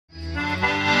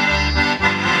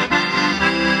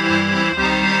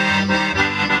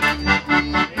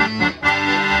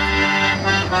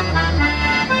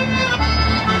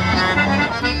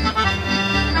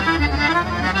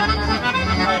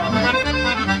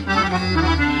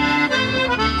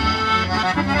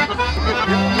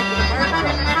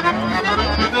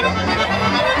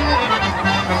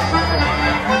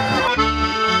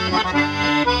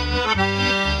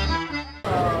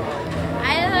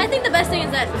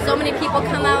so many people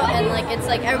come out, and like it's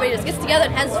like everybody just gets together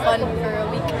and has fun for a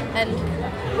week. And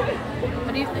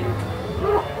what do you think?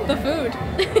 The food.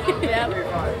 Yeah. The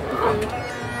food.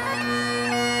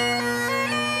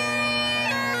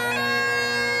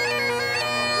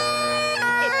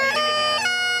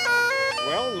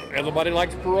 Well, everybody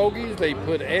likes pierogies. They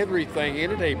put everything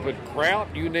in it. They put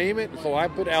kraut, you name it. So I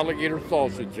put alligator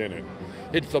sausage in it.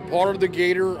 It's a part of the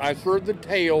gator. I serve the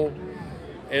tail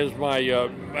as my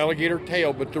alligator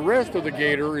tail, but the rest of the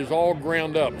gator is all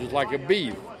ground up, just like a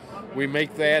beef. We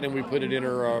make that and we put it in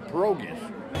our pierogies.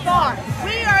 We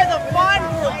are the fun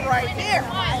group right here.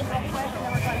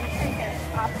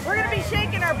 We're going to be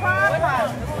shaking our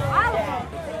pom-poms.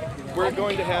 We're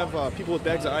going to have people with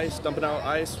bags of ice dumping out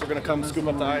ice. We're going to come scoop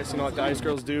up the ice, you know, like the ice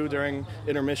girls do during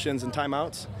intermissions and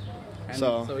timeouts.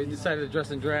 So he decided to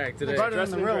dress in drag today. Better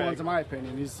than the real ones, in my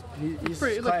opinion. He's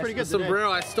pretty good.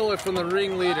 Sombrero, I stole it from the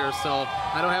ringleader, so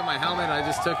I don't have my helmet. I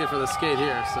just took it for the skate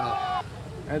here. So.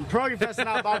 And Pierogi Fest is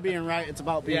not about being right; it's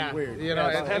about being weird. You know,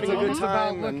 it's having a good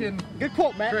time. Looking good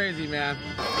quote, man. Crazy, man.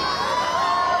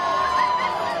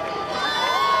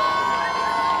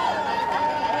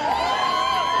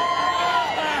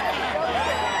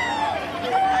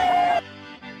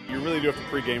 You really do have to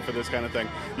pregame for this kind of thing.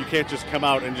 You can't just come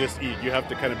out and just eat. You have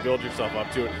to kind of build yourself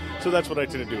up to it. So that's what I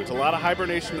tend to do. It's a lot of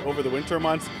hibernation over the winter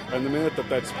months, and the minute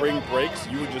that spring breaks,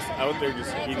 you were just out there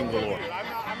just eating galore.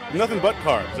 Nothing but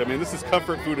carbs. I mean, this is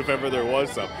comfort food if ever there was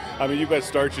some. I mean, you've got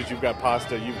starches, you've got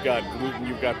pasta, you've got gluten,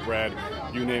 you've got bread,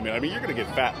 you name it. I mean, you're going to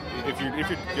get fat. If you're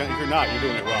not, you're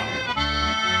doing it wrong.